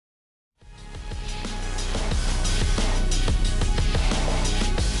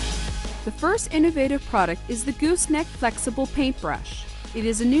The first innovative product is the Gooseneck Flexible Paintbrush. It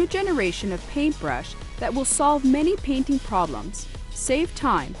is a new generation of paintbrush that will solve many painting problems, save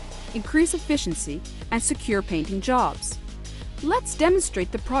time, increase efficiency, and secure painting jobs. Let's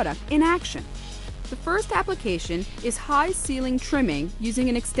demonstrate the product in action. The first application is high ceiling trimming using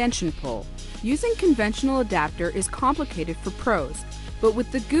an extension pole. Using conventional adapter is complicated for pros, but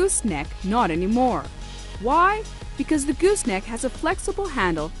with the Gooseneck, not anymore. Why? Because the Gooseneck has a flexible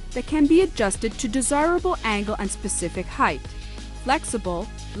handle that can be adjusted to desirable angle and specific height. Flexible,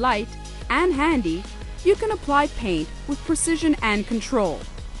 light, and handy, you can apply paint with precision and control.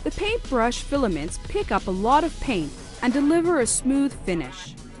 The paintbrush filaments pick up a lot of paint and deliver a smooth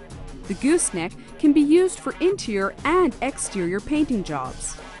finish. The Gooseneck can be used for interior and exterior painting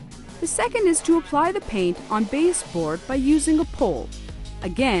jobs. The second is to apply the paint on baseboard by using a pole.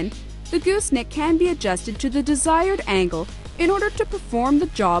 Again, the Gooseneck can be adjusted to the desired angle in order to perform the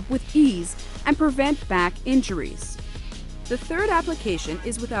job with ease and prevent back injuries. The third application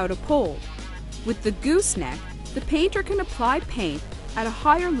is without a pole. With the Gooseneck, the painter can apply paint at a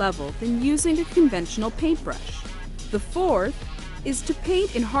higher level than using a conventional paintbrush. The fourth is to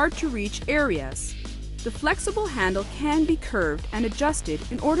paint in hard-to-reach areas. The flexible handle can be curved and adjusted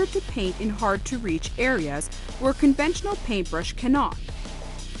in order to paint in hard-to-reach areas where a conventional paintbrush cannot.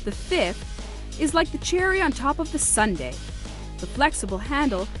 The fifth is like the cherry on top of the sundae. The flexible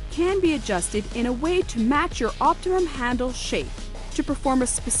handle can be adjusted in a way to match your optimum handle shape to perform a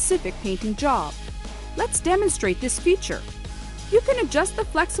specific painting job. Let's demonstrate this feature. You can adjust the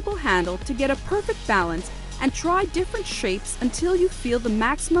flexible handle to get a perfect balance and try different shapes until you feel the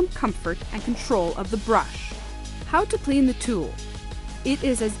maximum comfort and control of the brush. How to clean the tool. It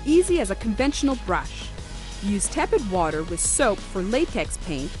is as easy as a conventional brush. Use tepid water with soap for latex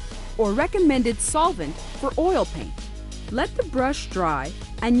paint or recommended solvent for oil paint. Let the brush dry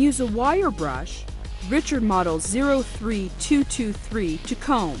and use a wire brush, Richard Model 03223, to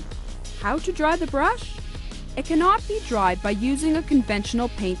comb. How to dry the brush? It cannot be dried by using a conventional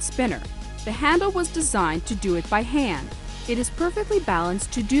paint spinner. The handle was designed to do it by hand. It is perfectly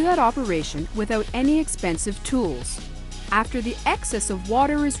balanced to do that operation without any expensive tools. After the excess of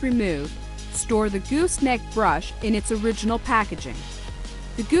water is removed, store the Gooseneck brush in its original packaging.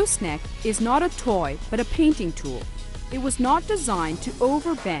 The Gooseneck is not a toy but a painting tool. It was not designed to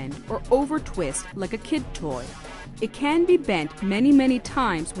overbend or over-twist like a kid toy. It can be bent many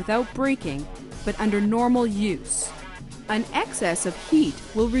times without breaking, but under normal use. An excess of heat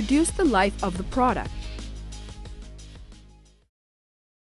will reduce the life of the product.